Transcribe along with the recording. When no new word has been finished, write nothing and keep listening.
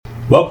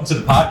Welcome to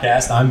the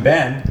podcast. I'm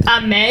Ben.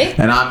 I'm May.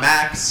 And I'm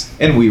Max,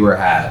 and we were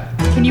had.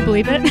 Can you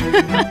believe it?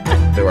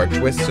 There are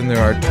twists and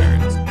there are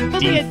turns.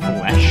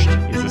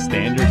 Defleshed is a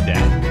standard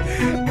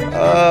death.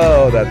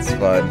 Oh, that's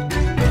fun.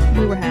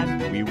 We were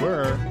had. We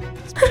were.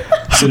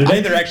 So today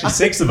there are actually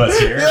 6 of us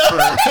here for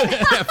an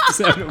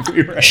episode of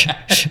We Were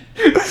Had.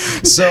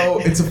 So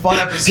it's a fun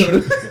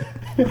episode.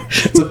 We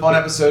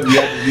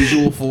have the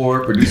usual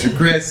 4: producer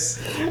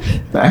Chris,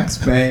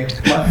 Max, May,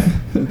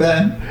 and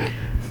Ben.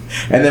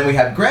 And then we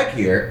have Greg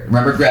here.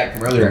 Remember Greg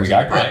from earlier? We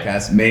got Greg.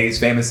 Podcast. May's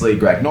famously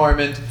Greg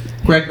Norman.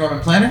 Greg Norman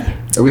Planner?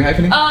 Are we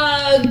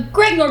hyphening?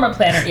 Greg Norman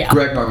Planner, yeah.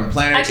 Greg Norman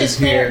Planner Actually, is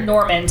Planner here.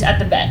 Normand at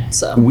the vet,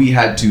 so. We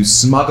had to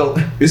smuggle.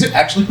 Is it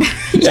actually?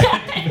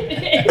 Yeah,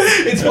 it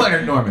is. It's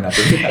Planner Norman at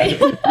the vet.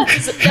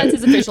 That's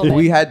his official name.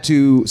 We had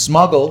to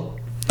smuggle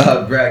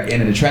Greg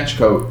in a trench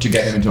coat to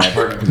get him into my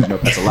apartment because there's no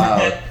pets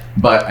allowed.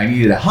 But I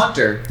needed a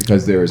hunter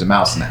because there was a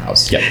mouse in the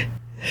house. Yep.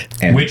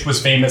 And Which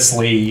was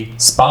famously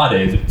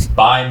spotted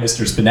by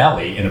Mr.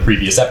 Spinelli in a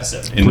previous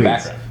episode in the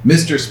background.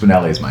 Mr.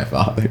 Spinelli is my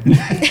father.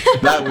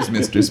 That was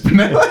Mr.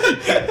 Spinelli.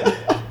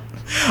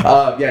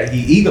 Yeah, he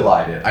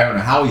eagle-eyed it. I don't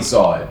know how he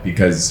saw it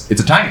because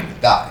it's a tiny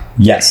little guy.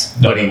 Yes.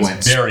 No, But he it was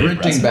went very sprinting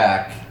impressive.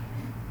 back,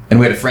 and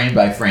we had to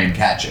frame-by-frame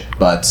catch it.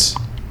 But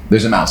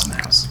there's a mouse in the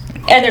house.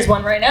 And there's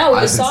one right now. We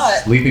I've just been saw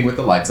it. sleeping with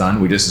the lights on.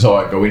 We just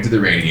saw it go into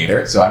the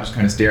radiator, so I'm just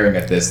kind of staring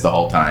at this the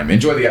whole time.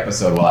 Enjoy the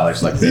episode while I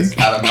just like this,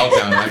 have a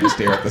meltdown, and I just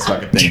stare at this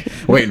fucking thing,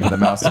 waiting for the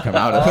mouse to come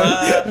out of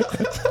it.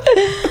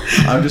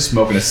 I'm just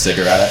smoking a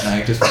cigarette at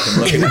night, just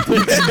fucking looking at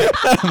it.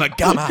 I'm like,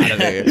 come out of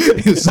here,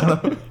 you son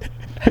of a...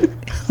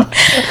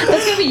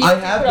 That's gonna be you. I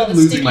Put have all been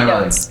the losing sticky my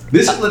mind. notes.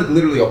 This is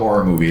literally a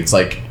horror movie. It's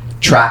like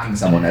tracking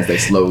someone as they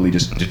slowly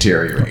just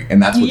deteriorate,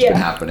 and that's what's Yeah. been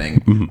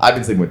happening. I've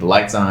been sleeping with the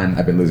lights on.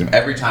 I've been losing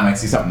every time I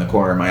see something in the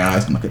corner of my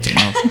eyes. I'm like, it's a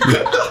mouse.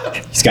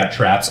 He's got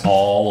traps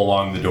all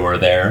along the door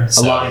there.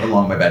 So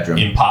along my bedroom.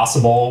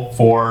 impossible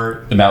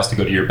for the mouse to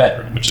go to your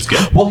bedroom, which is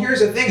good. Well,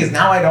 here's the thing: is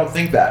now I don't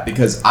think that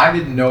because I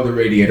didn't know the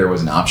radiator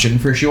was an option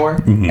for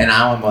sure, and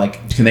now I'm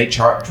like, can they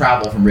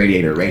travel from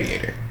radiator to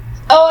radiator?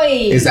 Oi!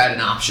 Is that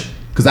an option?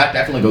 Because that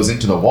definitely goes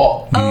into the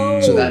wall.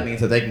 Oh. So that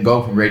means that they can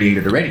go from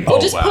radiator to radiator. We'll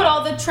Oh, just wow. put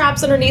all the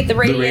traps underneath the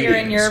radiator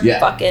in your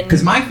fucking.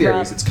 Because my theory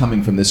rub. is it's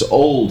coming from this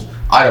old,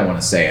 I don't want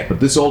to say it,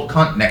 but this old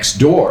cunt next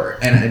door.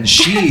 And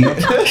she,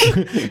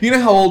 you know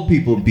how old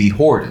people be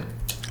hoarding?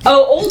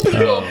 Oh, old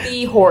people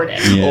be hoarding.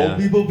 Yeah. Old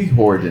people be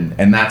hoarding,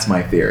 and that's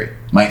my theory.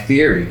 My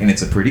theory, and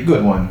it's a pretty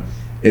good one,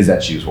 is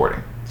that she was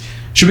hoarding.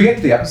 Should we get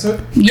to the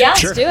episode? Yeah,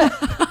 let's do it.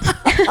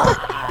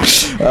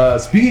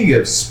 Speaking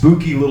of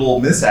spooky little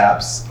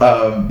mishaps,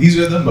 these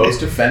are the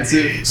most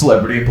offensive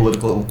celebrity and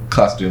political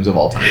costumes of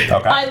all time.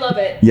 Okay. I love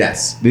it.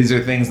 Yes, these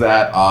are things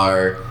that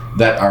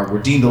were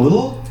deemed a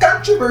little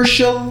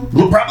controversial, a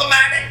little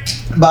problematic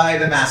by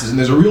the masses, and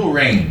there's a real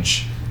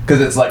range because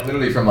it's like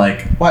literally from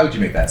like, why would you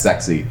make that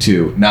sexy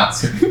to not?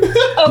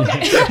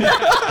 Okay.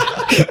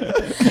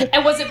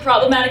 And was it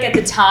problematic at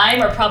the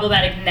time or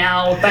problematic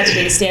now by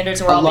today's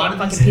standards? We're all being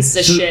fucking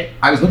pieces of shit.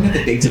 I was looking at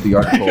the dates of the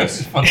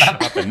articles. Well, not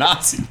about the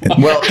Nazi.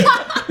 Well,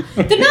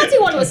 The Nazi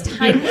one was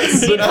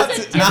timeless. the It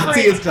was a Nazi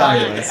is different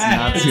timeless. time.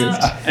 Nazi is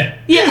timeless.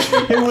 Yeah.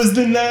 It was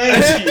the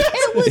 90s.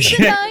 It was the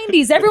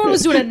 90s. Everyone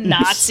was doing a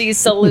Nazi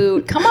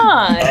salute. Come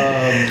on.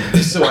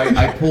 So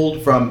I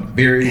pulled from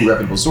very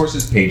reputable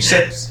sources, page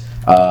 6,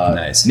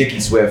 Nice.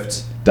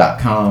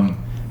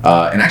 NikkiSwift.com,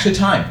 and actually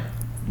Time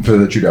for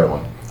the Trudeau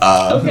one.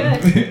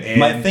 Okay. and-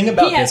 My thing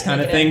about He has this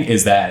kind of taken thing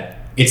is that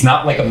it's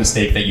not like a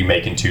mistake that you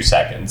make in 2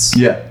 seconds.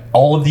 Yeah.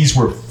 All of these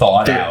were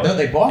thought out. No,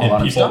 they bought a and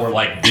lot of people stuff. were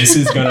like, this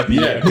is going to be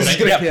a This good is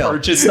gonna idea. kill.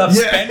 Purchase stuff,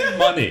 Yeah. spend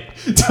money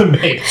to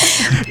make.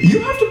 You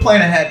have to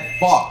plan ahead.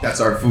 Fuck,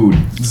 that's our food.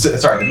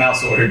 Sorry, the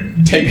mouse ordered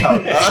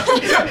takeout.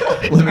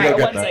 Let me All go right, get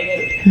one that.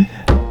 second.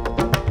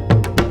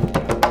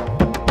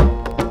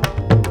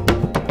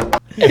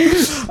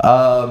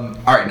 All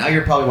right, now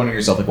you're probably wondering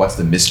yourself, like, what's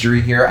the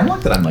mystery here? I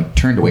like that I'm like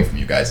turned away from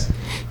you guys.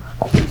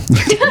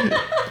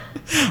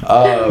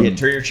 Yeah,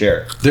 turn your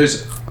chair.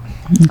 There's.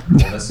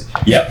 Let's see.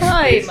 Yep.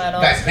 Hi,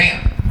 Manon. Guys,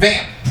 bam.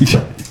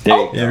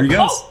 There he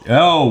goes.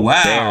 Oh,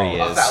 wow. There he is.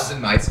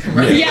 1,000 nights come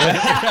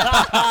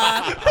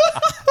Yeah.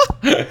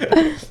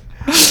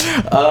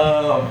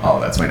 Oh,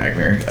 that's my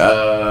nightmare.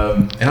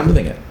 And I'm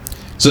thinking.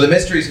 So the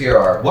mysteries here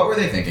are: what were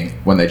they thinking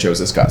when they chose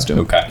this costume?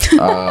 Okay.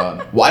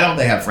 Why don't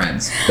they have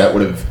friends that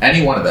would have?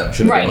 Any one of them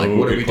should have Right. been like,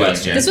 "What are Good we doing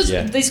question. here?" This was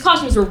Yeah. these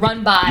costumes were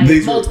run by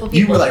These were- multiple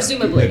you people, were like,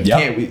 presumably. Yeah.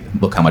 Can't we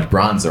look how much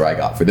bronzer I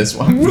got for this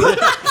one? I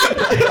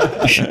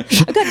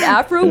got an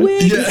Afro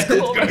wig. It's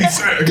cool. Good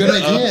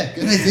idea.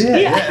 Good idea.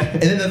 Yeah.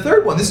 And then the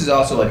third one, this is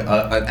also like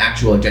an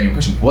actual, like, genuine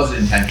question. Was it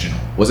intentional?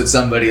 Was it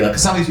somebody like?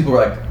 'Cause some of these people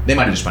were like, they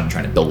might have just been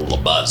trying to build a little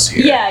buzz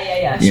here.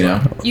 Yeah. You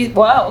know.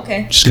 Wow.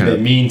 Okay. Just Did kind they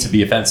of. mean to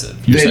be offensive?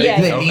 You're They, saying? Yeah.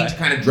 they Okay. need to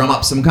kind of drum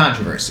up some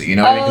controversy, you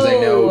know what I mean? Because I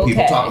know Oh,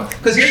 people okay. talk.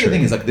 Because here's the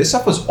thing: is like this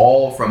stuff was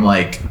all from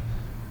like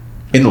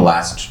in the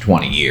last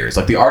 20 years.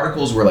 Like the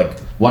articles were like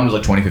one was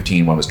like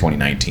 2015, one was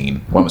 2019,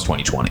 one was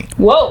 2020.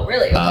 Whoa.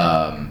 Really?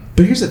 Okay.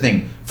 But here's the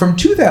thing: from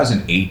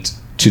 2008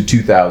 to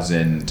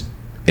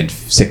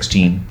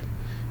 2016,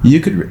 You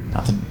could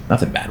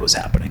nothing bad was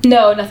happening.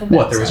 No, nothing bad.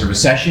 What? There was a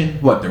recession.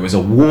 What? There was a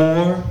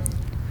war.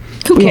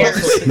 Who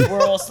cares?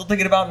 We're all still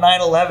thinking about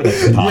 9/11 at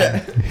the time. Yeah.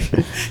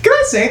 Can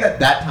I say that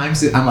time?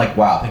 I'm like,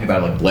 wow. Thinking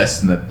about it like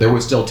bliss, and that there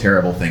was still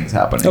terrible things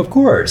happening. Of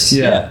course.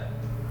 Yeah.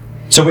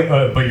 So wait,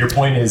 but your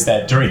point is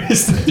that during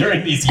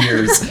these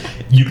years,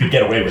 you could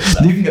get away with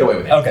stuff. You can get away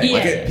with it. Okay. Yeah.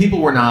 Like people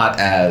were not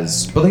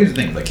as. But here's the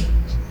thing: like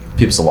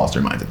people still lost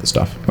their minds at this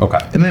stuff. Okay.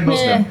 And then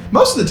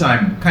most of the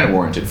time, kind of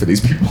warranted for these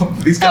people.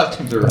 These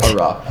costumes are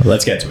rough.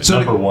 Let's get to it. So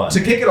Number one.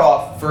 To kick it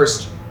off,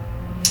 first,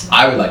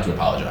 I would like to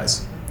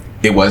apologize.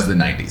 It was the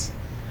 90s.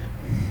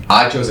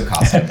 I chose a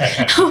costume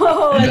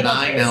Oh, that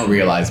I now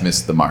realize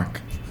missed the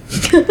mark.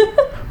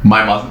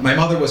 My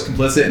mother was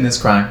complicit in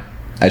this crime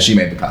as she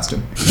made the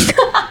costume.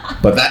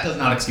 But that does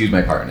not excuse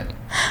my part in it.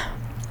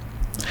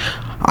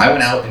 I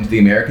went out into the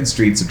American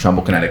streets of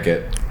Trumbull,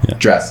 Connecticut,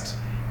 dressed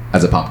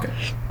as a pumpkin.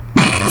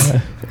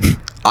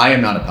 I am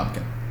not a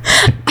pumpkin.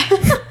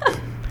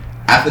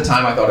 At the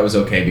time, I thought it was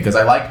okay because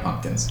I like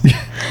pumpkins.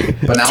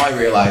 But now I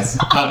realize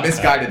how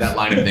misguided that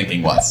line of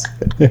thinking was.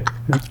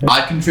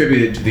 I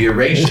contributed to the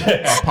erasure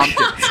of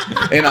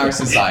pumpkins in our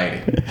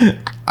society.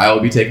 I will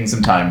be taking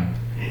some time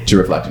to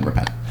reflect and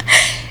repent.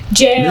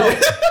 Jail.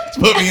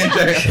 Put me in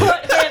jail.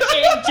 Put him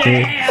in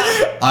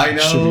jail. I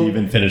know. Should we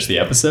even finish the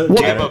episode?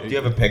 Do you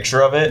have a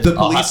picture of it? The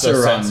I'll have police to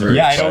are on censor the- it.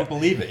 Yeah, I don't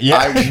believe it. Yeah,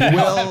 I will-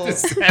 I'll have to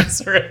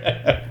censor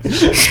it.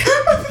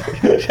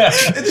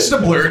 It's just a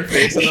blurred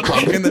face on the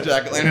pumpkin, the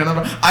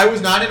jack-o'-lantern. I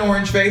was not in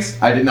orange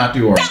face. I did not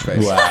do orange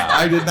face. Wow.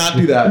 I did not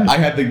do that. I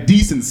had the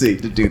decency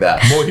to do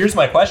that. Well, here's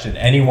my question: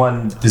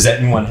 does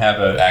anyone have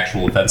an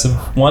actual offensive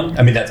one?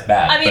 I mean, that's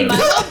bad. I mean,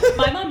 but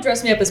my mom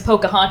dressed me up as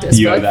Pocahontas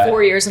You for like have that?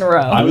 4 years in a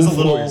row. I was a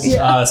little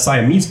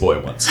Siamese boy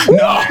once. No.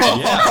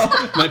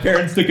 Yeah, my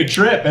parents took a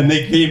trip and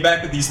they came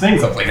back with these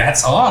things. I was like,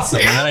 "That's awesome!"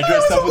 And then I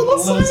dressed up with a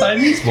little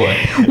Siamese boy.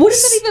 What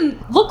does that even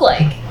look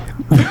like?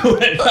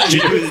 It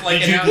was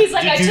like He's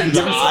like, I took the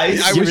time.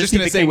 eyes? I was just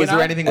going to say, was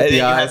there anything with I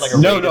think the it had eyes? like a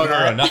No,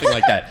 raven nothing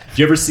like that. Did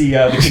you ever see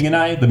The King and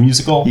I, the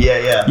musical?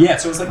 Yeah. Yeah,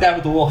 so it was like that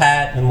with the little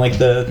hat and like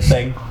the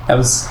thing. I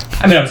was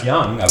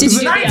young. I was Did you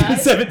do the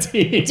eyes?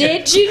 17.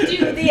 Did you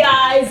do the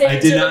eyes? I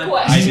Answer did the not.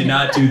 question. I did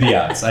not do the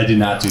eyes. I did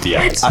not do the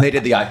eyes. They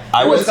did the eye.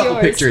 I There was was a couple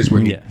yours. pictures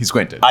where he Yeah.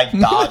 squinted. I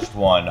dodged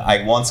one.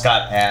 I once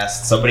got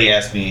asked, somebody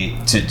asked me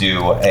to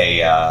do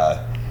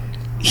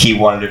he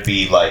wanted to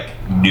be like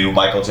new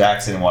Michael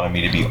Jackson, wanted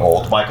me to be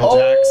old Michael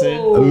Jackson.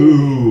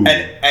 Ooh.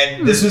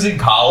 And this was in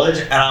college,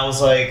 and I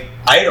was like,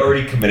 I had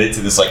already committed to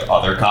this like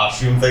other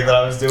costume thing that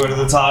I was doing at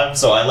the time,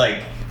 so I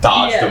like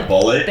dodged Yeah. a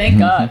bullet. Thank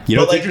God. You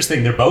know, But, it's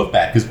interesting. They're both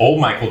bad because old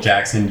Michael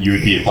Jackson, you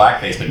would be in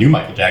blackface, but new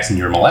Michael Jackson,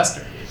 you're a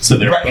molester. So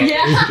they're Right. both.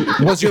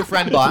 Yeah. Was your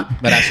friend black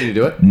that asked you to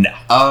do it? No.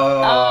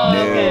 Oh,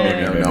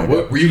 okay. no.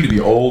 What, were you going to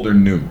be old or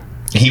new?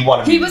 He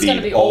wanted He me was to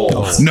gonna be old.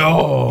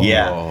 No.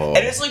 Yeah. And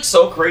it's like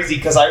so crazy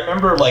because I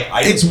remember like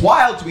It's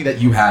wild to me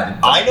that you had.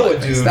 I know a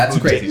blackface. dude That's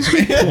who crazy to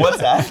me. did- What's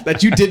that?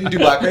 That you didn't do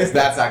blackface.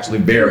 That's actually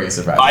very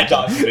surprising. I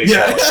dodged a big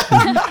Yeah.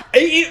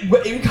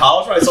 bullet. In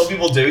college, when I saw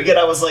people doing it,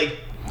 I was like,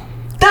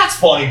 that's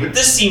funny, but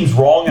this seems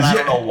wrong, and I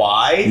don't know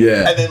why.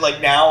 Yeah. And then, like,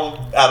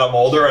 now that I'm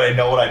older and I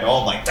know what I know,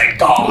 I'm like, thank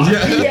God.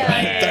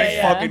 Yeah.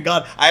 Thank fucking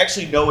God. I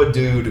actually know a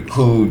dude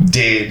who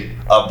did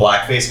a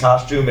blackface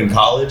costume in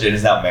college and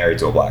is now married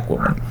to a black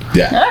woman.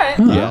 Yeah. All right.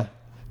 Yeah.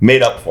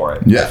 Made up for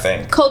it, Yeah. I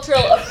think.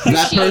 Cultural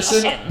That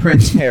person, appreciation.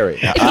 Prince Harry.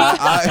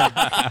 I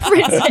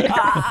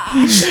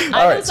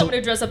know someone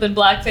who dressed up in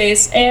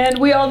blackface, and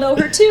we all know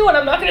her too, and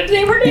I'm not going to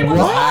name her name. What?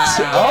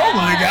 Oh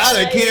my God!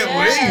 I can't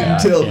wait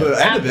until the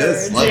end of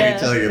this. Afterwards, Let yeah. me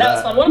tell you that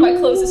was fun. One of my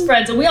closest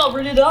friends, and we all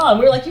rooted it on.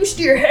 We were like, "You should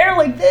do your hair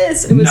like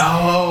this." And it was,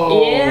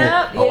 No.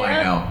 Yeah, Oh, yeah.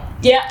 I know.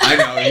 yeah, I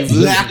know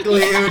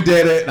exactly who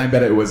did it, and I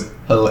bet it was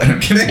hilarious.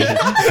 I'm kidding.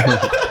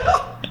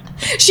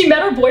 She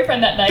met her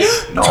boyfriend that night.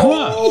 No.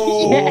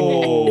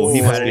 Oh,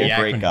 he must be a Yeah,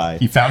 great guy.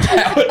 He found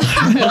out.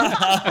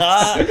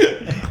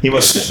 He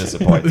must have been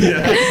disappointed.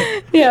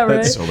 Yeah, right.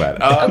 That's so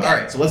bad. All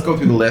right, so let's go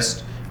through the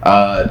list.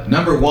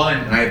 Number one,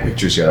 and I have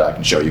pictures here that I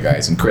can show you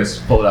guys. And Chris,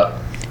 pull it up.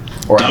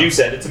 Or Did you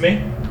send it to me?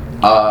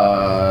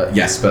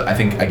 Yes, but I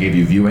think I gave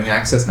you viewing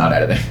access, not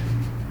editing.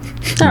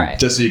 All right.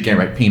 Just so you can't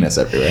write penis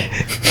everywhere.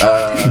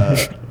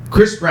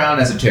 Chris Brown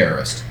as a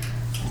terrorist.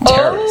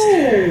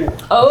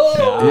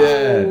 Oh.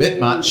 Yeah, bit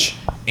much.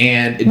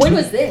 And When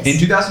was this? In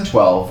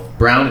 2012,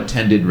 Brown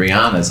attended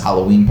Rihanna's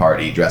Halloween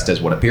party dressed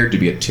as what appeared to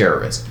be a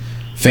terrorist.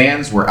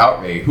 Fans were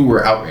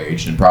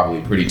outraged and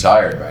probably pretty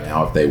tired by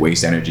now if they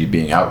waste energy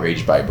being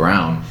outraged by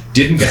Brown,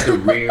 didn't get the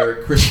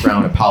rare Chris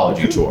Brown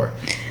apology tour.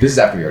 This is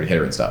after he already hit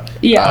her and stuff.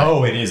 Yeah.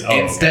 Oh, it is. Oh,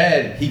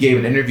 Instead, he gave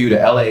an interview to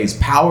LA's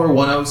Power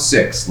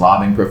 106,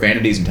 lobbing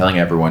profanities and telling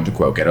everyone to,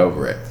 quote, get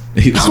over it.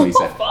 This is what he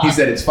said. fuck. He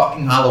said, it's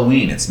fucking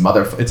Halloween. It's a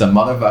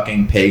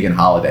motherfucking pagan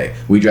holiday.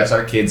 We dress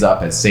our kids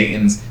up as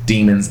Satans,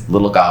 demons,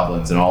 little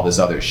goblins, and all this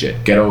other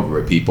shit. Get over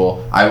it,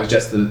 people. I was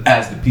just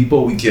as the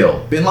people we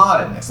killed. Bin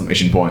Laden,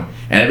 exclamation point.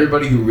 And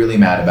everybody who really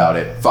mad about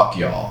it, fuck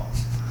y'all.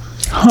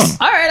 All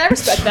right, I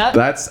respect that.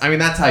 That's how you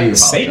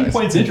apologize. Satan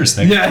point's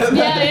interesting. Yeah.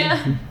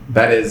 Yeah.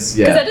 That is, Because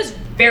yeah. that is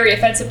very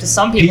offensive to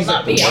some people, He's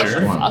not like me. the I worst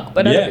don't give a one. fuck,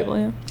 but other people,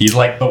 yeah. He's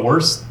like the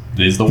worst.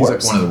 He's the He's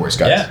worst. like one of the worst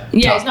guys. Yeah.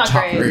 Yeah, he's not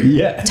top great. 3.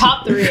 Yeah.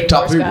 Top 3.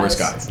 Top 3 worst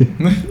guys.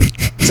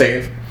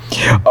 Save.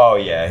 Oh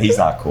yeah, he's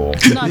not cool.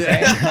 Not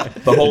great.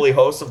 The holy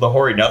host of the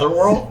hoary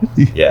netherworld?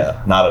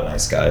 Yeah, not a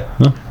nice guy.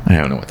 I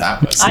don't know what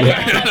that was. I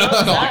can't remember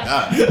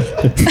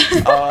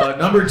that.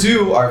 Number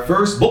 2, our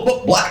first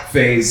black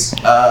phase.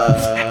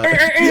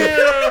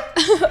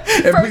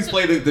 And please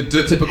play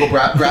the typical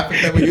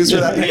graphic that we use for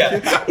that.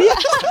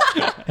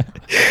 Yeah.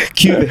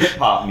 Cue the hip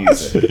hop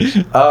music.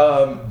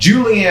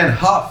 Julianne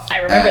Hough I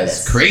remember as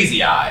this.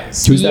 Crazy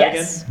Eyes. Who's that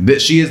Yes.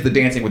 She is the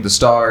Dancing with the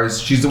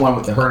Stars. She's the one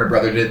with her and her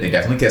brother did. They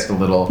definitely kissed a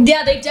little.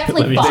 Yeah, they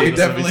definitely Let me They see. fucked.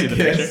 definitely Let me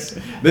see the kissed.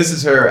 This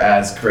is her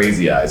as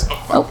Crazy Eyes.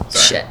 Oh,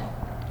 sorry. shit.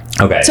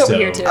 Okay. It's over so,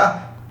 here, too.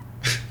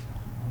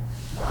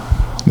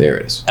 There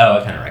it is. Oh,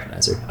 I kind of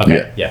recognize her.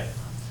 Okay. Yeah.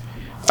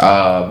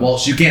 Well,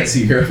 she can't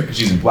see her because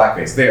she's in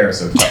blackface there,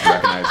 so it's tough to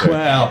recognize her.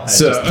 Well,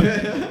 So,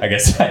 I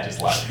guess I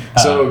just lied.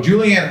 so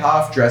Julianne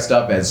Hough dressed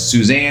up as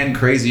Suzanne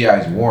Crazy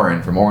Eyes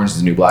Warren from Orange is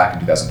the New Black in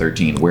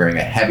 2013, wearing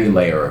a heavy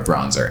layer of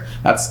bronzer.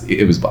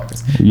 It was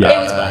blackface. Yeah.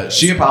 It was blackface.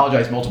 She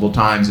apologized multiple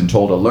times and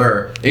told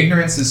Allure,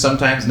 "Ignorance is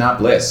sometimes not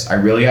bliss. I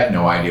really had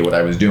no idea what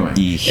I was doing,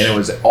 Eesh. and it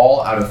was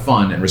all out of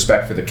fun and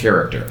respect for the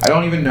character. I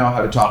don't even know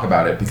how to talk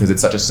about it because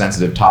it's such a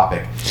sensitive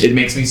topic. It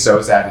makes me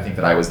so sad to think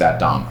that I was that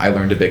dumb. I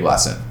learned a big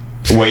lesson."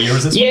 What year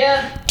was this?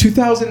 Yeah.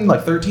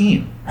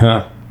 2013.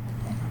 Huh.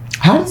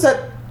 How does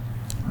that?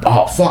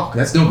 Oh fuck,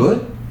 that's no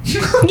good.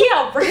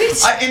 Yeah, right?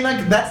 And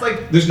like that's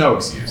like there's no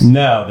excuse.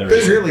 No, there There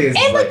isn't. really is.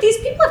 And like these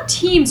people have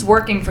teams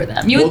working for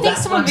them. You would Well, think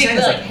that's someone what would I'm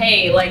be saying, like, it's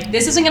 "Hey, like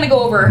this isn't gonna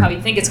go over how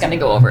you think it's gonna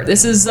go over.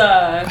 This is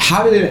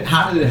How did it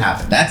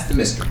happen? That's the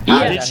mystery. How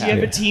Yeah. did Did that she have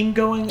a happen? team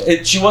going?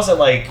 She wasn't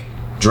like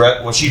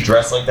was she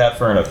dressed like that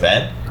for an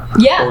event?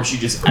 yeah." Or was she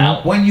just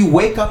out? When you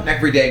wake up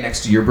every day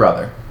next to your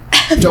brother,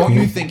 don't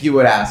you think you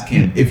would ask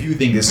him if you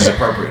think this is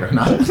appropriate or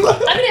not? I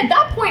mean, at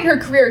that point in her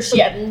career,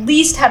 she at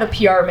least had a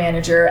PR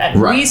manager, at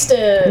Right. least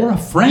a Or a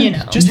friend. You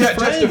know. Just Yeah, a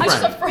friend.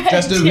 Just a friend,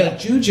 Just a yeah.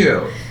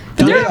 juju.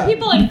 But there Yeah. are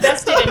people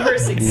invested in her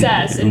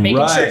success and making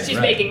sure Right, she's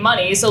right. making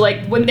money. So like,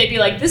 wouldn't they be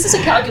like, "This is a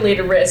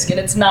calculated risk and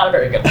it's not a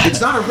very good one"?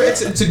 It's not a.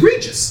 It's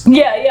egregious.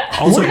 Yeah, yeah.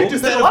 Also, We're what just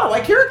was there's that a lot of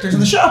white characters in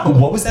the show.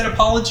 What was that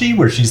apology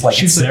where she's like,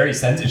 She's it's like- very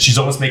sensitive? She's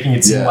almost making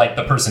it seem Yeah. like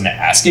the person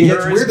asking Yeah, her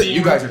it's is weird that being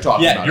you guys are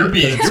talking Yeah, about you're it,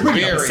 being because it's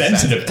bringing up a very sensitive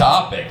sensitive.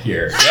 topic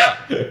here.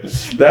 Yeah.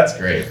 That's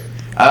great.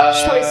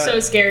 She's probably so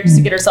scared just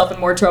to get herself in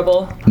more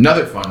trouble.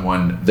 Another fun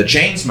one: the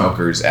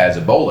Chainsmokers as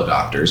Ebola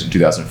doctors in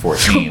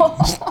 2014.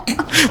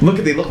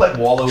 They look like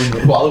Luigi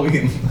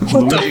and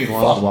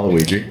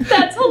Waluigi.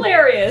 That's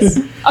hilarious.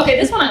 Okay,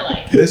 this one I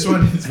like. This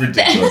one is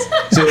ridiculous.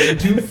 So in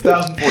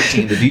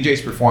 2014, the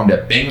DJs performed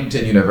at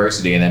Binghamton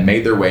University and then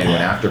made their way to an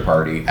after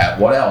party at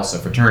what else? A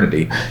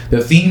fraternity.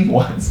 The theme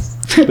was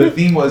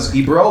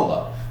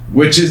Ebola,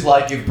 which is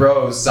like if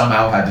bros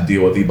somehow had to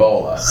deal with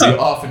Ebola, the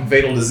often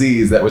fatal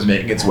disease that was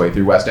making its way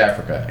through West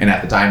Africa. And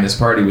at the time this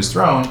party was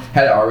thrown,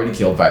 had already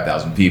killed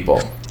 5,000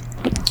 people.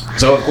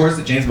 So of course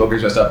the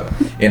Chainsmokers dressed up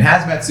in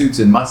hazmat suits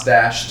and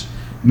mustached,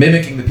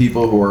 mimicking the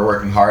people who were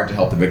working hard to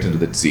help the victims of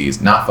the disease.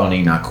 Not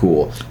funny, not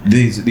cool.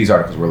 These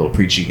articles were a little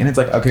preachy, and it's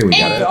like, okay, we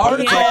got And-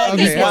 it.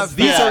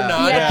 These are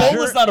not. Yeah.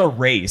 Ebola's not a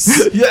race.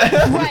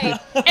 Yeah. Right.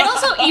 And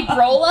also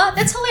Ebola,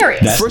 that's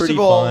hilarious. That's First pretty of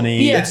all,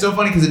 funny. Yeah. it's so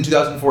funny because in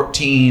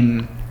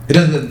 2015,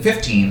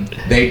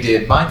 they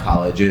did my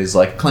college's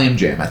like clam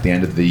jam at the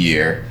end of the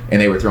year, and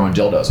they were throwing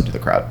dildos into the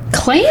crowd.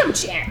 Clam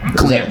jam.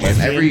 Clam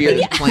jam. Every year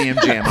there's clam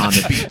jam on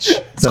the beach.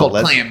 It's called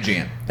clam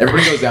jam.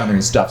 Everybody goes down there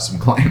and stuffs some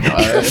clam.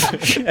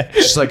 It's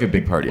just like a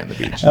big party on the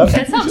beach.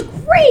 That sounds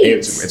great.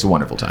 It's a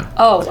wonderful time.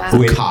 Oh wow.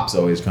 The cops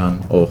always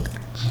come. Oh.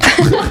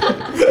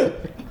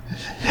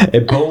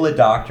 Ebola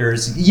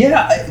doctors.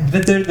 Yeah,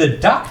 they're the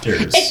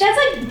doctors.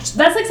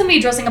 That's like somebody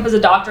dressing up as a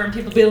doctor and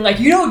people being like,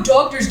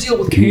 doctors deal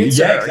with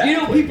cancer. Yeah,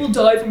 exactly. People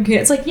die from cancer.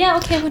 It's like, yeah,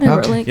 okay,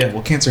 whatever. Like, yeah,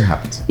 well, cancer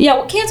happens. yeah,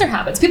 well, cancer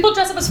happens. People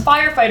dress up as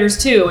firefighters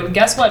too, and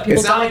guess what? People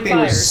It's not die like in they were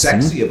fires.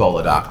 sexy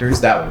Ebola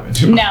doctors. That would have been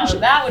too No, much.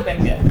 that would have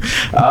been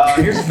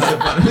good. Here's another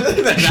one.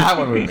 That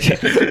one would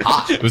have been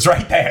hot. It was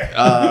right there.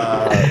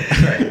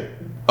 Right.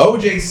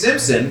 O.J.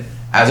 Simpson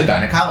as a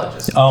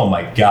gynecologist. Oh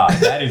my god,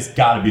 that has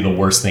got to be the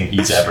worst thing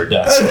he's ever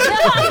done.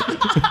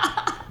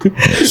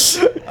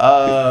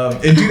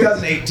 In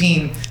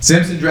 2018,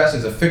 Simpson dressed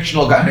as a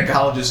fictional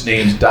gynecologist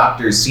named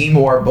Dr.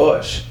 Seymour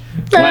Bush.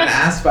 When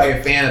asked by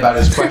a fan about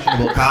his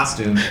questionable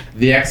costume,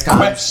 the ex-con...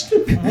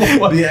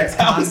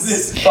 How is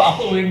this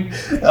following?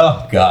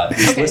 Oh god,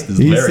 this list is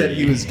He very. said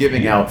he was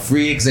giving out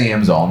free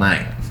exams all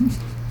night.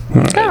 All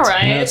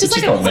right. Yeah, it's just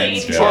like it's a just a lame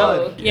lame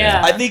joke.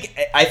 Yeah. I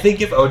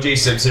think if OJ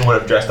Simpson would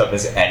have dressed up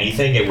as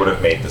anything, it would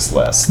have made this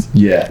list.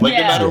 Yeah. Like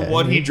Yeah. no matter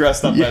what he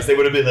dressed up as, they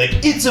would have been like,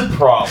 "It's a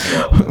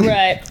problem."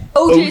 Right.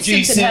 O.J. OJ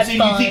Simpson had Simpson, you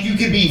fun. think you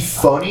could be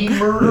funny,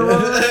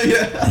 murderer?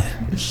 Yeah.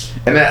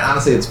 And then,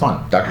 honestly, it's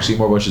fun. Dr.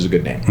 Seymour Bush is a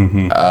good name.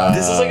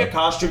 This is like a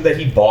costume that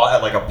he bought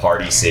at like a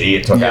Party City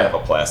and took out of a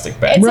plastic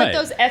bag. It's Right. like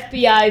those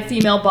FBI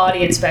female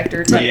body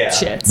inspector type Yeah.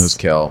 shits. Those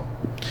kill.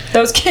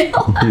 Those kill.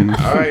 All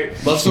right,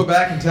 let's go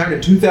back in time to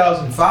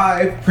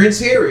 2005. Prince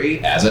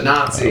Harry as a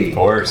Nazi. Of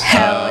course.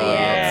 Hell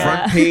yeah.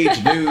 Front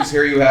page news.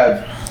 Here you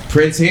have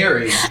Prince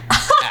Harry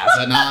as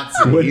a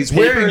Nazi. What He's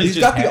paper wearing. is He's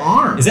just got the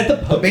arm. Is that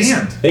the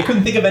band? They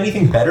couldn't think of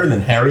anything better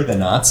than Harry the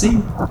Nazi?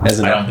 As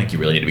an I don't think you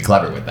really need to be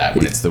clever with that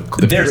when it's the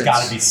There's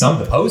got to be some.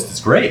 The post is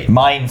great.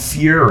 Mein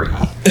Fury.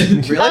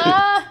 Really?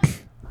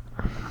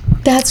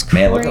 That's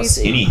crazy. Man, look how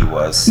skinny he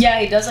was. Yeah,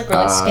 he does look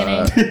really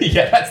skinny.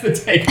 Yeah, that's the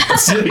take.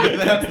 That's the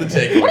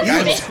takeaway.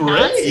 That's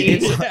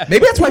crazy.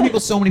 Maybe that's why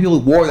so many people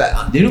wore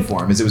that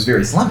uniform, is it was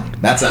very slim.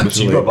 That's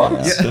actually. Hugo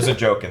Boss. Yeah. There's a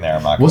joke in there.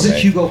 I'm not gonna Was it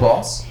say. Hugo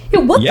Boss? Yeah,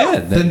 what Yeah,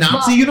 The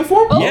Nazi Wow.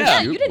 uniform? Oh, Yeah.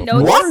 yeah, you didn't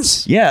know What?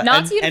 this? Yeah,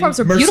 Nazi and uniforms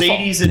are beautiful.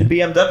 Mercedes and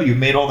BMW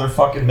made all their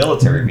fucking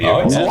military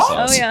vehicles. yeah.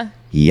 Oh, yeah.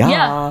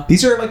 Yeah.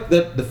 These are like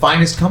the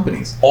finest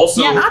companies.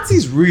 Also, Yeah.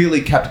 Nazis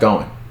really kept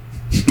going.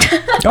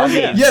 Oh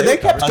yeah. Yeah, they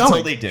kept until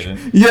going. they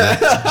didn't.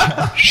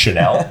 Yeah.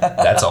 Chanel.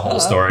 That's a whole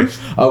story.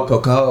 Oh,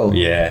 Coco.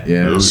 Yeah.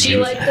 Yeah. She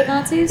liked the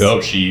Nazis?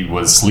 Oh, she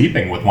was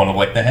sleeping with one of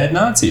like the head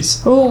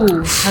Nazis.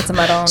 Ooh, that's a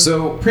medal.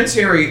 So Prince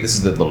Harry, this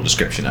is the little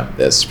description of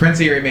this. Prince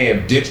Harry may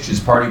have ditched his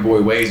party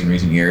boy ways in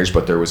recent years,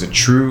 but there was a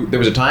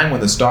time when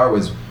the star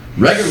was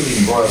regularly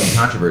embroiled in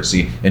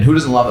controversy, and who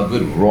doesn't love a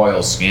good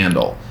royal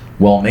scandal?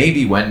 Well,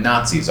 maybe when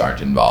Nazis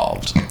aren't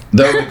involved.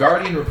 Though The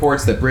Guardian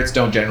reports that Brits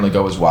don't generally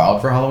go as wild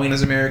for Halloween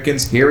as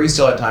Americans, Harry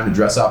still had time to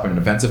dress up in an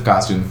offensive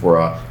costume for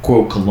a,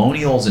 quote,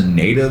 colonials and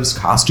natives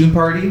costume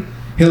party.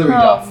 Hillary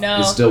Duff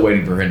is still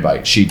waiting for her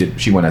invite. She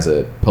went as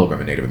a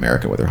pilgrim and Native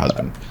American with her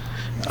husband.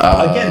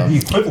 Again, the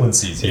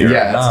equivalencies here.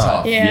 Yeah, that's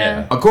tough.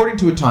 Yeah. According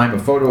to a Time, a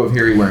photo of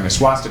Harry wearing a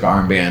swastika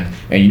armband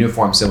and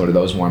uniform similar to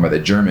those worn by the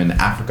German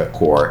Afrika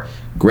Korps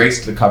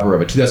graced the cover of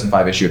a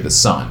 2005 issue of The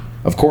Sun.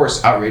 Of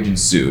course, outrage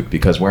ensued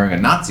because wearing a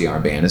Nazi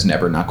armband is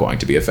never not going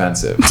to be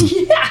offensive.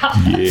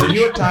 The New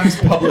York Times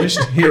published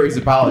Harry's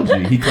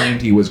apology. He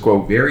claimed he was,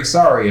 quote, very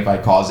sorry if I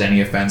caused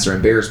any offense or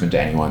embarrassment to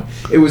anyone.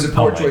 It was a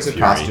poor choice of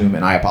costume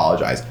and I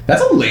apologize.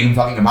 That's a lame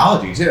fucking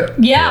apology, too.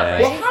 Yeah,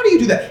 Well, right? how do you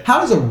do that? How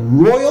does a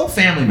royal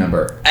family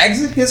member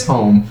exit his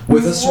home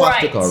with a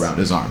swastika Right. around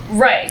his arm?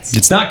 Right.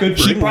 It's not good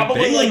for He him.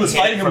 probably England like was hid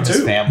fighting it him from his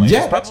too. family.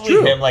 Yeah, It's that's probably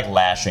true. him like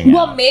lashing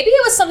Well, out. maybe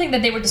it was something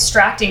that they were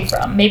distracting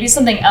from. Maybe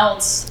something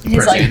else. He's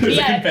Prince like, Andrew. There's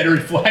a yeah.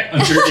 Confederate flag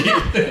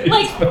underneath.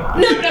 Like,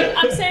 no,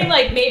 I'm saying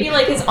like maybe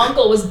like his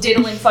uncle was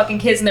diddling fucking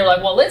kids and they were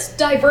like, well, let's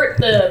divert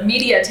the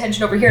media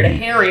attention over here to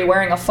Harry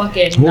wearing a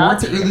fucking Well,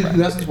 weren't Nazi it really uniform.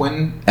 2000s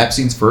when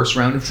Epstein's first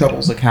round of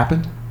troubles like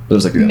happened? It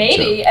was like 2002.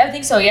 Maybe. I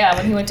think so, yeah,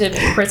 when he went to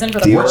prison for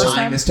the Dear first time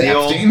time. is to The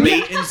old Epstein.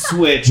 bait and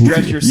switch.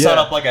 Dress your son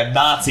up like a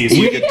Nazi so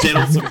you can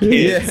diddle some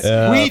kids.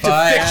 Yeah. We need If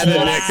I to had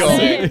fix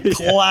a this.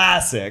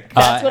 Classic.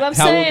 That's what I'm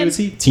How saying. old was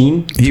he?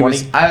 Teen? He 20?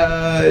 was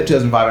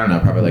 2005. I don't know,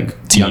 probably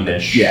like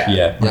Teenish. young,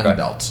 Yeah. young Okay.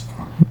 adult.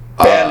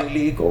 Barely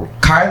legal.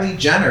 Kylie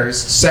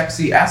Jenner's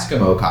sexy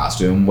Eskimo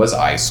costume was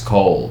ice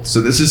cold. So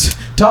this is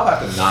tough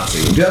after the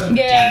Nazi.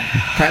 Yeah.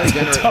 Kylie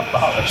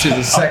Jenner, she's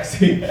a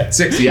sexy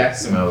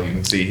Eskimo. You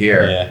can see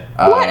here.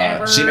 Yeah.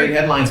 Whatever. She made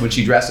headlines when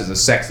she dressed as a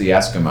sexy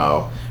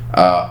Eskimo.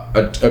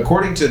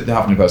 According to the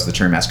Huffington Post, the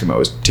term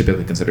Eskimo is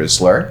typically considered a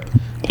slur.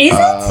 Is it?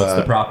 What's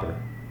the proper?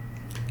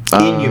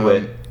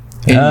 Inuit.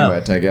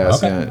 Inuit, I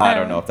guess. Okay. Yeah. I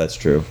don't know if that's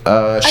true. She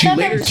I thought there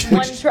later was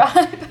one switched.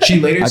 tribe. She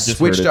later just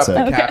switched heard it up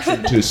said. the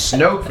caption to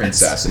Snow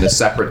Princess in a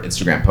separate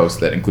Instagram post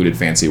that included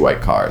fancy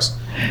white cars.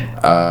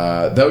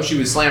 Though she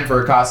was slammed for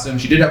her costume,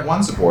 she did have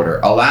one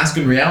supporter,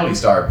 Alaskan reality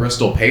star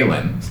Bristol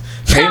Palin.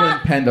 Palin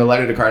penned a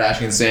letter to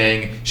Kardashian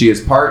saying she is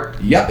part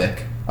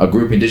Yupik, a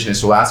group indigenous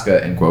to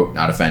Alaska, and, quote,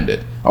 not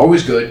offended.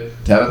 Always good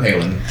to have a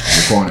Palin in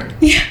your corner.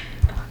 Yeah.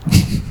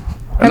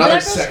 Remember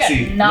Another that girl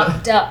sexy. got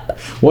knocked up?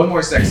 One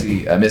more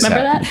sexy mishap. Remember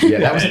that? Yeah,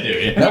 that was, I do,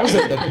 yeah. that was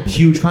a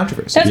huge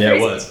controversy. That's Yeah, it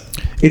crazy. was.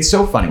 It's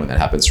so funny when that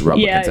happens to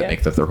Republicans Yeah, that yeah.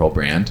 make that their whole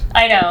brand.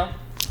 I know.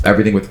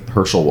 Everything with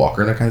Herschel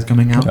Walker, that guy's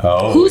coming out.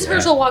 Oh, Who's yeah.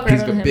 Herschel Walker?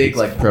 He's I don't a know big him.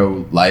 like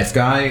pro-life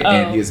guy,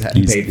 and he's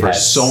He's paid for had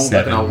so like an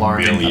 7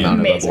 alarming million. amount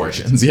of Amazing.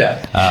 abortions.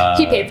 Yeah.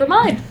 He paid for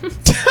mine.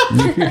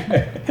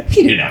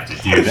 He didn't have to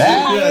do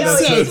that. I know, that's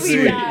he's so a sweet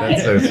sweet. guy.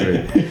 That's so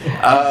sweet.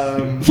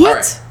 All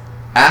right.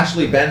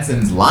 Ashley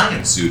Benson's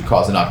lion suit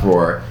caused an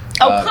uproar.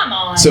 Oh, come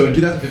on. So in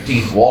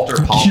 2015, Walter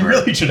Palmer. You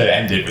really should have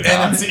ended with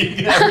Nazi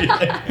and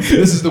everything.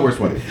 This is the worst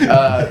one.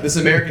 This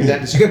American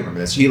dentist, you gotta remember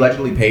this. He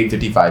allegedly paid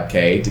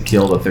 $55K to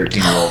kill the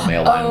 13-year-old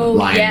male Oh,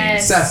 lion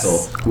yes. named Cecil,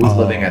 who was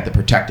living at the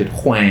protected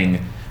Huang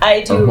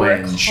I do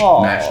Orange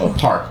recall. National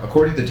Park.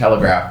 According to the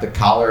Telegraph, the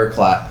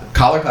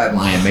collar-clad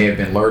lion may have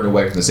been lured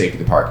away from the safety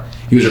of the park.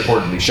 He was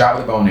reportedly shot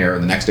with a bow and arrow,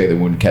 and the next day the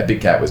wounded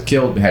big cat was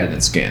killed, beheaded,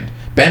 and skinned.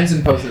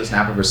 Benson posted a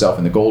snap of herself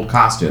in the gold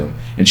costume,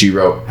 and she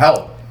wrote,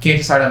 "Help! Can't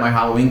decide on my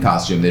Halloween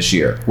costume this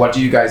year. What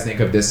do you guys think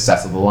of this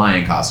Cecil the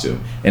Lion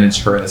costume?" And it's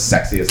her in the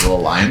sexiest little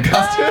lion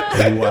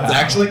costume. Wow. It's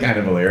actually kind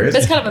of hilarious.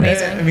 That's kind of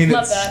amazing. I mean,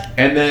 Love it's- that.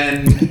 And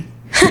then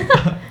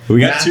We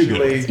got two good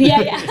naturally, ones. Yeah,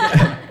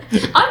 yeah.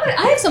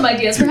 I have some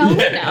ideas for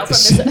Halloween now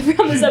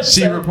from this episode.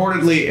 She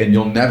reportedly, and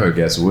you'll never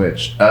guess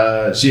which,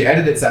 she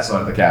edited Cecil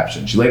out of the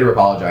caption. She later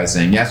apologized,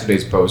 saying,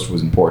 "Yesterday's post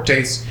was in poor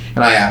taste,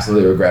 and I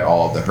absolutely regret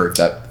all of the hurt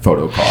that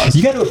photo caused."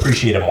 You got to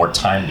appreciate a more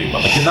timed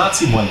one. Like the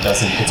Nazi one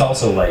doesn't. It's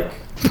also like.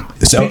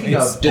 Speaking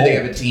of, did they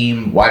have a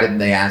team? Why didn't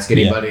they ask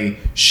anybody?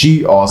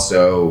 She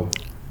also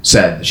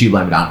said she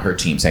blamed it on her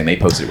team, saying they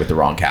posted it with the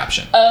wrong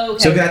caption. Oh, okay.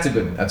 So that's a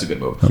good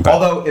move. Okay.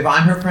 Although if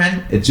I'm her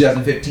friend, it's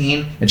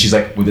 2015, and she's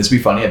like, "Would this be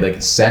funny?" I'd be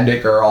like, "Send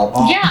it, girl."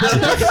 Oh. Yeah,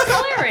 that's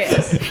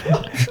hilarious.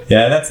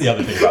 Yeah, that's the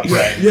other thing about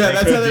friends. Yeah, They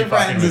that's could how be they're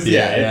fucking friends. with you.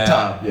 Yeah,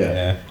 tough.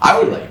 Yeah. I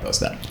would let you post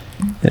that.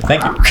 Yeah,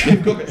 thank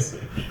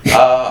you.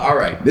 All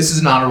right, this is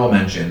an honorable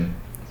mention.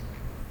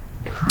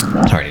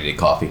 Sorry, I need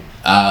coffee.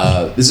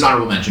 This is an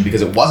honorable mention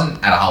because it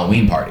wasn't at a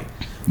Halloween party,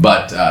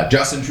 but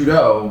Justin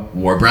Trudeau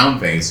wore brown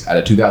face at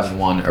a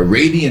 2001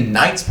 Arabian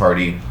Nights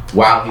party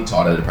while he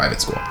taught at a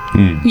private school.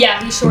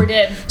 Yeah, he sure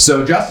did.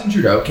 So Justin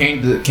Trudeau,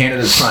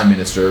 Canada's Prime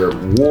Minister,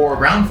 wore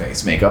brown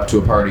face makeup to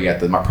a party at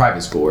the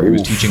private school where he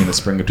was teaching in the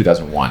spring of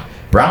 2001.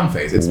 Brown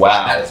face. It's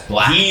Wow. that is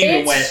black. He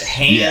even went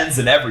hands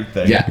and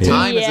everything. Yeah,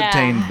 Time has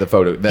obtained the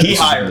photo. That He this is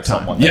from hired the time.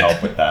 someone to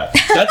help with that.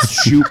 That's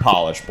shoe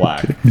polish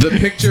black. The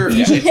picture.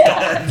 It's dark.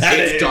 That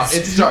It's is- dark.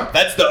 It's dark.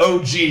 That's the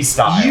OG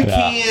style. You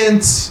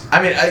can't.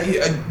 I mean,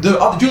 the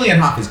Julianne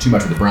Hough is too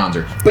much with the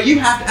bronzer, but you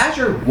have to, as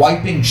you're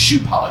wiping shoe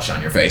polish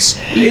on your face.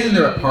 Isn't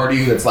there a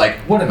party that's like,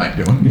 what am I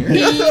doing here?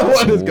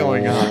 What is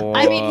going on?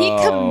 I mean,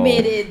 he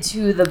committed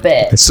to the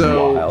bit.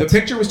 So Wild. the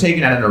picture was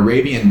taken at an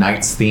Arabian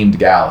Nights themed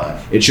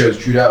gala. It shows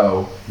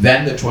Trudeau,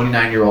 then the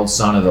 29-year-old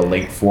son of the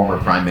late former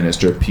Prime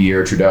Minister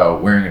Pierre Trudeau,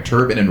 wearing a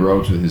turban and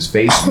robes with his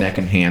face, neck,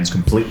 and hands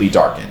completely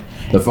darkened.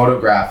 The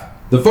photograph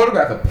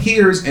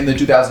appears in the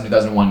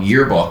 2000-2001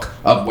 yearbook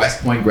of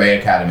West Point Grey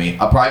Academy,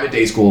 a private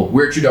day school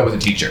where Trudeau was a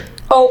teacher.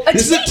 Oh, a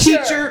This is a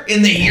teacher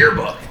in the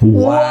yearbook.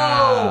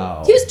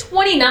 Whoa. He was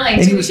 29,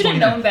 And so he he was should have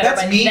 29. known better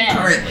That's by me then.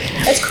 currently.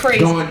 That's crazy.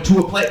 Going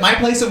to my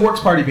place of work's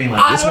party being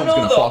like, this I don't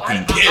one's know, gonna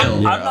though. fucking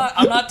kill.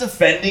 I'm not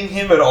defending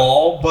him at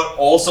all, but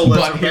also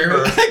let's But here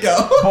remember. I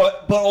go.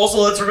 But also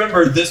let's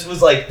remember this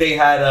was like they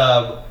had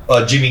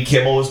Jimmy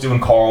Kimmel was doing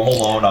Karl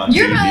Malone on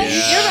You're TV. right.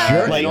 You're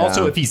right. Sure, and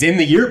also if he's in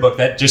the yearbook,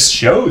 that just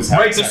shows how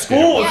Right, the accepted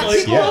school it was Yeah, like,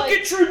 people look like-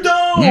 at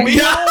Trudeau,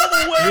 he's all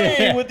the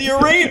way with the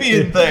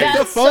Arabian thing. That's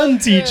The fun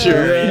so true.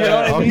 teacher. You know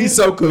what I mean? He's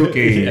so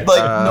kooky.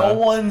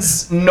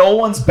 Like no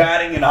one's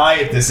batting an eye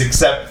at this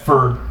except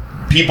for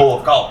people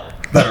of color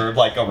that are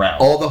like around.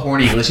 All the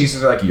horny English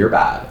teachers are like, you're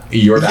bad.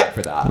 You're bad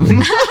for that.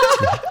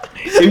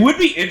 It would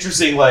be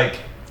interesting,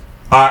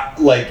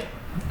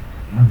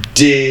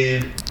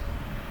 did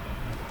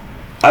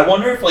I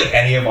wonder if like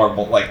any of our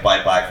like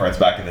black friends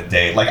back in the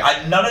day,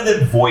 none of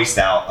them voiced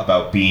out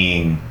about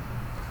being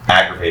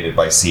aggravated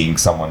by seeing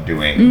someone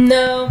doing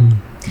No.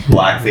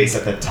 blackface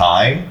at the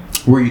time.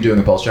 Were you doing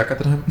a pulse check at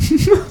the time?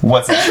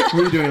 What's that?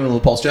 Were you doing a little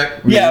pulse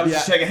check? Yeah, I was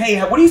just checking. Hey,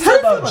 what do you feel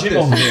about about Jim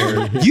this?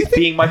 over there? You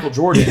being Michael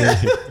Jordan?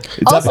 Does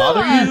that Also,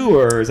 bother you,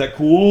 or is that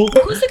cool?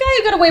 Who's the guy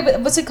who got away with,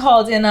 what's it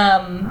called in,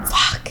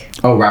 fuck.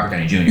 Oh, Robert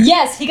Downey Jr.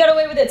 Yes, he got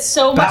away with it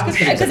so much That was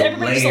because a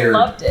everybody just layered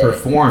loved it.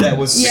 performance. That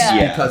was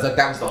Yeah. Because that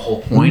was the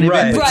whole point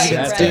Right, of it. But right,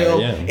 even right.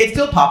 still, Yeah. it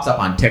still pops up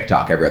on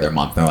TikTok every other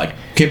month. They're like,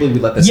 can't believe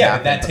we let this Yeah,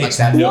 happen. that But, takes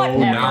like, no Whatever.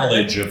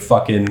 knowledge of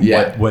fucking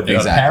Yeah, what the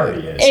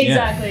exactly. parody is.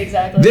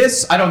 Exactly.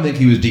 This, I don't think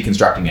he was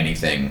deconstructing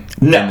anything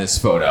No. in this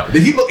photo.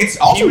 It's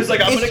also He was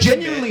like, I'm it's gonna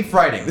genuinely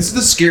frightening. This is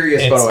the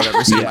scariest It's- photo I've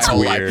ever seen in my it's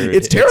whole life. weird.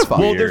 It's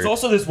terrifying. Well, there's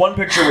also this one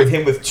picture with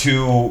him with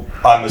two,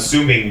 I'm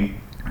assuming,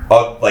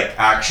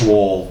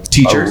 actual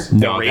Teachers?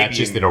 No, Arabian that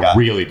just did a guy.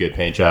 really good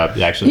paint job,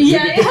 actually.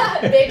 Yeah.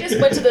 They just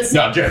went to the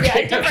same, I'm joking.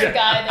 different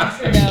guy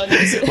than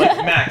Trudeau.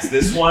 Like Max,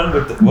 this one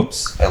with the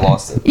whoops, I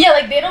lost it. Yeah,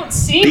 like they don't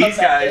seem These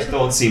guys offended.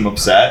 don't seem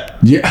upset.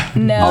 Yeah.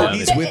 No. Oh,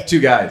 he's with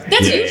two guys.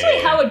 That's Yeah, usually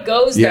yeah, yeah. how it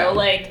goes, Yeah. though.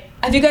 Like,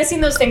 have you guys seen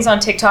those things on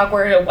TikTok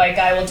where a white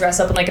guy will dress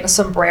up in like a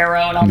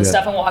sombrero and all this Yeah.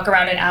 stuff and walk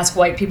around and ask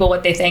white people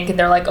what they think, and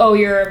they're like, "Oh,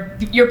 you're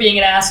being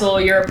an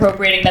asshole. You're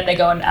appropriating." Then they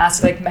go and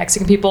ask like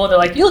Mexican people, and they're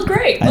like, "You look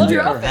great. Love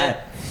your outfit."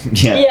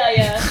 Yeah.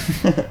 Yeah.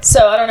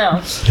 So I don't know.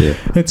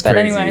 It's But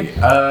crazy.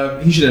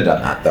 anyway. He should have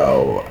done that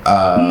though.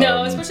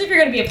 No, especially if you're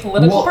going to be a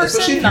political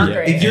especially person, not if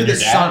great. you're And the your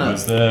dad son of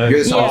was the- you're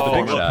the son Yeah. of the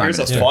former prime Here's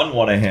a minister. fun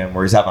one of him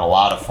where he's having a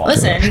lot of fun.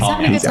 Listen, he's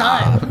having a good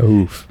time.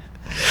 Oof.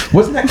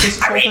 Wasn't that Casey's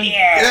whole thing?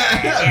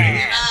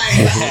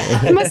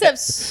 He must have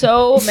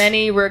so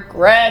many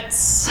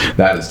regrets.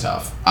 That is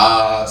tough.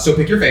 So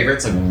pick your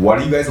favorites. Like, what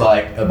do you guys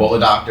like? Ebola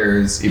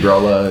doctors,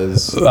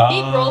 Ebrolas.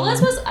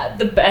 Ebrolas was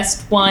the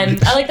best one.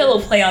 I like that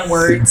little play on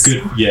words.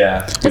 Good,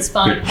 yeah. It's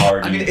fun. Good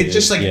party. I mean, it's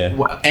just like Yeah.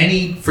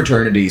 any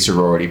fraternity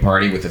sorority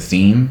party with a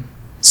theme.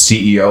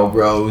 CEO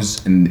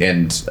bros and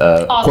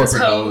Office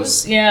corporate hose.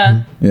 hoes.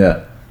 Yeah.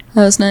 Yeah,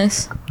 That was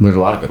nice. there's a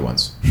lot of good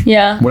ones.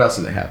 Yeah. What else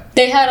do they have?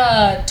 They had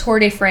a Tour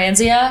de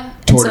Franzia.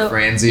 and Tour de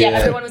Franzia. Yeah,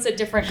 everyone was a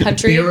different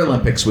country. Beer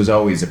Olympics was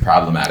always a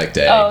problematic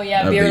day. Oh,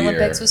 yeah, of Beer the year.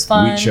 Olympics was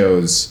fun. We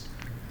chose.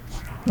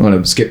 I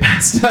want to skip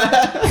past.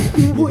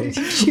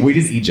 We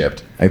did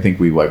Egypt. I think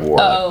we wore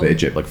Oh. the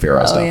Egypt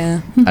Pharaoh Oh, stuff.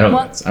 yeah. I don't.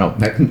 Well- That's, I don't.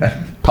 That's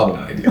probably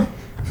not ideal.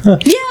 Yeah,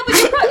 but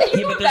you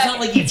Yeah, go but there's back- not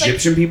like it's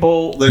Egyptian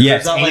people. Yeah,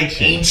 There's not it's like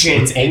ancient.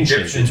 ancient It's ancient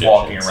Egyptians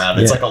walking Egyptians. around.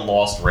 It's Yeah. like a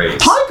lost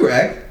race. Hi,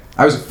 Greg.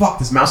 I was like, fuck,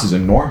 this mouse is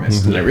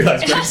enormous. And I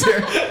realized Greg's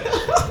here.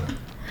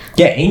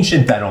 Yeah,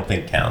 ancient I don't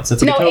think counts.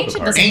 It's like No, a toga ancient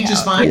party. doesn't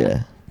Ancient's count. fine.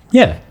 Yeah.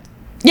 Yeah.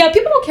 Yeah,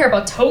 people don't care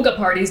about toga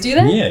parties, do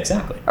they? Yeah,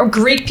 exactly. Or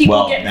Greek people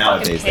Well, getting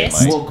nowadays fucking they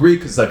pissed. might. Well,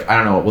 Greek is like, I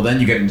don't know. Well, then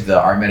you get into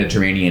our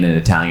Mediterranean and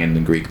Italian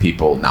and Greek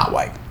people, not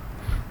white.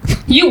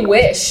 You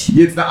wish.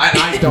 It's not,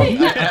 I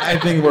don't. I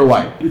think we're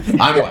white.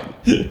 I'm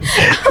white.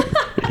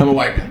 I'm a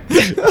white guy.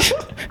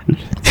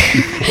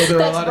 Well, there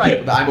are a That's lot right. of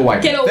people. I'm a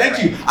white Get guy. over Thank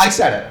it. you. I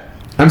said it.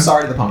 I'm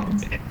sorry to the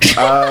pumpkins.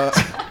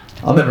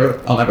 I'll never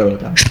live it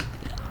down.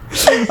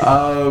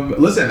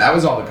 Listen, that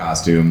was all the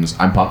costumes.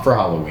 I'm pumped for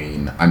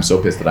Halloween. I'm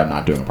so pissed that I'm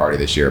not doing a party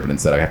this year, but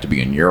instead I have to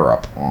be in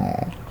Europe. Oh,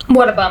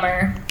 What a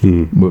bummer.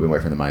 moving away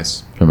from the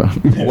mice.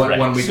 Right.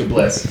 One week of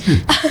bliss.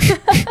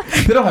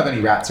 They don't have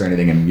any rats or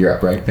anything in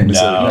Europe, right?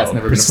 Famously, No. that's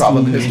never been a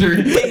problem in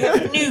history.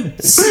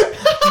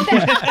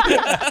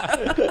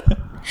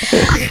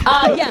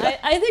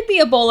 I think the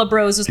Ebola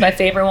Bros was my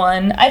favorite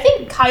one. I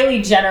think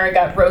Kylie Jenner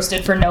got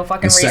roasted for no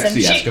fucking The reason.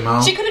 sexy She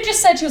Eskimo? could have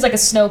just said she was like a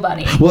snow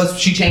bunny. Well,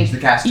 she changed the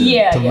costume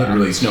Yeah, to yeah.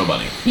 literally Snow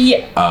Bunny.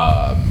 Yeah.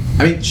 I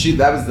mean,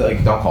 that was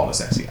like, don't call it a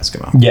sexy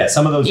Eskimo. Yeah,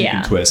 some of those you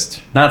Yeah. can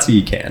twist. Nazi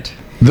you can't.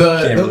 The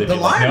Can't really be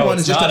like, lion no, one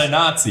it's is just not a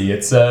Nazi.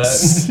 It's a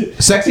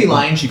sexy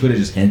lion. She could have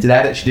just hinted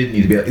at it. She didn't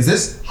need to be like, is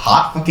this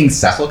hot fucking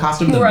Cecil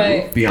costume? The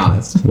Right. move? Be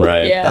honest.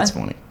 right. Yeah. That's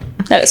funny.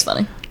 That is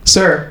funny.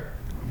 Sir.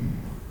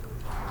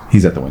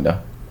 He's at the window.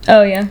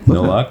 Oh, yeah.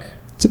 No luck.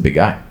 It's a big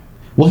guy.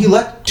 Well, he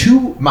let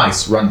 2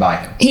 mice run by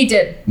him. He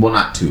did. Well,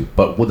 not 2,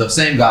 but the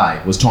same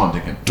guy was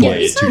taunting him Yeah, twice.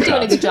 he's two not doing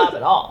a shots. good job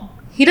at all.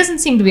 He doesn't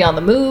seem to be on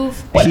the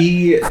move.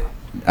 He,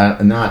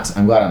 I'm glad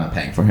I'm not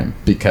paying for him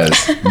because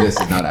this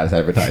is not as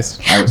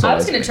advertised. I was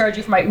going to charge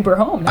you for my Uber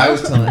home. I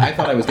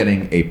thought I was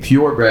getting a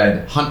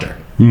purebred hunter,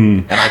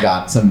 and I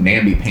got some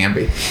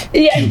namby-pamby.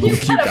 Yeah, you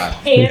Cute got a guy.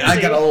 pansy.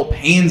 I got a little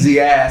pansy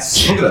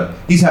ass. Look at him.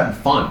 He's having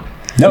fun.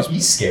 No.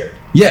 He's scared.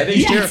 Yeah,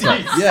 he's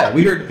terrified. Yeah,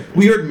 we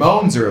heard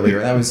moans earlier.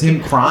 That was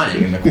him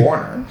crying in the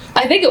corner.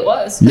 I think it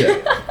was. Yeah.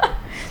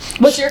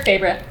 What's your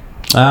favorite?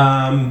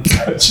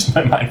 Just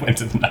my mind went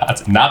to the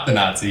Nazi, not the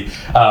Nazi.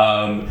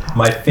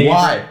 My favorite.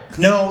 Why?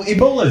 No,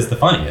 Ebola is the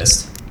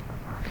funniest.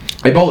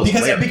 Ebola's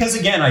Because hilarious. because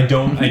again, I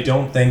don't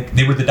think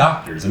they were the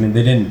doctors. I mean,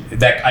 they didn't.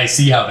 That I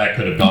see how that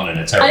could have gone in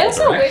a terrible I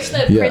also wish direction.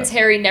 that Yeah. Prince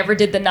Harry never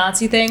did the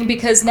Nazi thing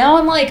because now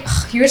I'm like,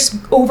 ugh, you're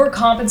just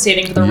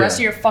overcompensating for the rest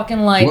of Yeah. your fucking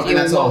life, Well, and you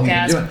that's all woke he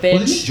ass was doing. Well,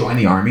 did he bitch. join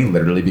the army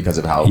literally because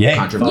of how Yeah,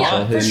 controversial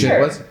yeah, his for shit sure.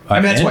 was? I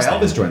mean, that's why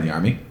Afghanistan. Elvis joined the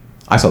army.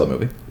 I saw the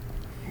movie.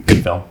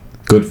 Good film.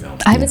 Good film.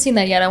 I haven't seen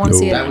that yet. I want to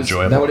see That it. was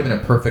Enjoyable. that would have been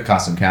a perfect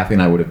costume. Kathy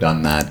and I would have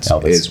done that.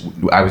 Elvis.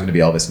 I was going to be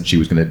Elvis and she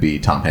was going to be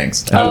Tom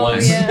Hanks. Oh,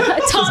 once- yeah.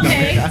 Tom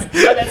Hanks.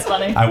 Oh, that's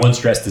funny. I once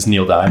dressed as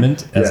Neil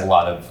Diamond, as Yeah. a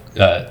lot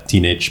of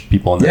teenage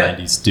people in the Yeah.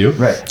 90s do.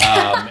 Right.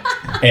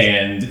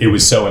 And it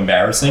was so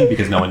embarrassing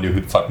because no one knew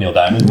who the fuck Neil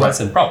Diamond was,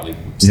 and probably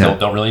still Yeah.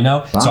 don't really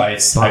know. So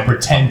I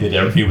pretended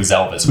it was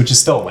Elvis, which is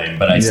still lame,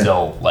 but I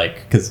still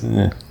like, because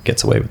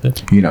gets away with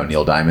it. You know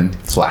Neil Diamond,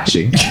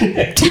 flashy.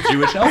 The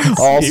Jewish Elvis.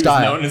 All He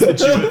style. was known as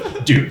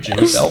the Jewish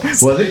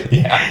Elvis. Was he?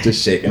 Yeah.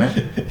 Just shaking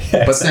it,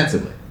 but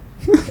sensibly.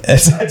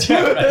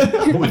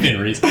 Within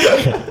reason.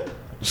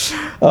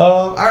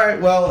 All right.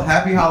 Well,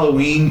 happy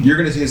Halloween. You're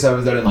going to see this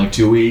episode in like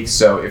 2 weeks.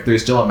 So if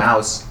there's still a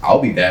mouse, I'll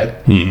be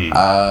dead.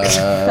 Enjoy,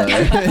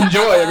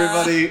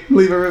 everybody.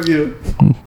 Leave a review.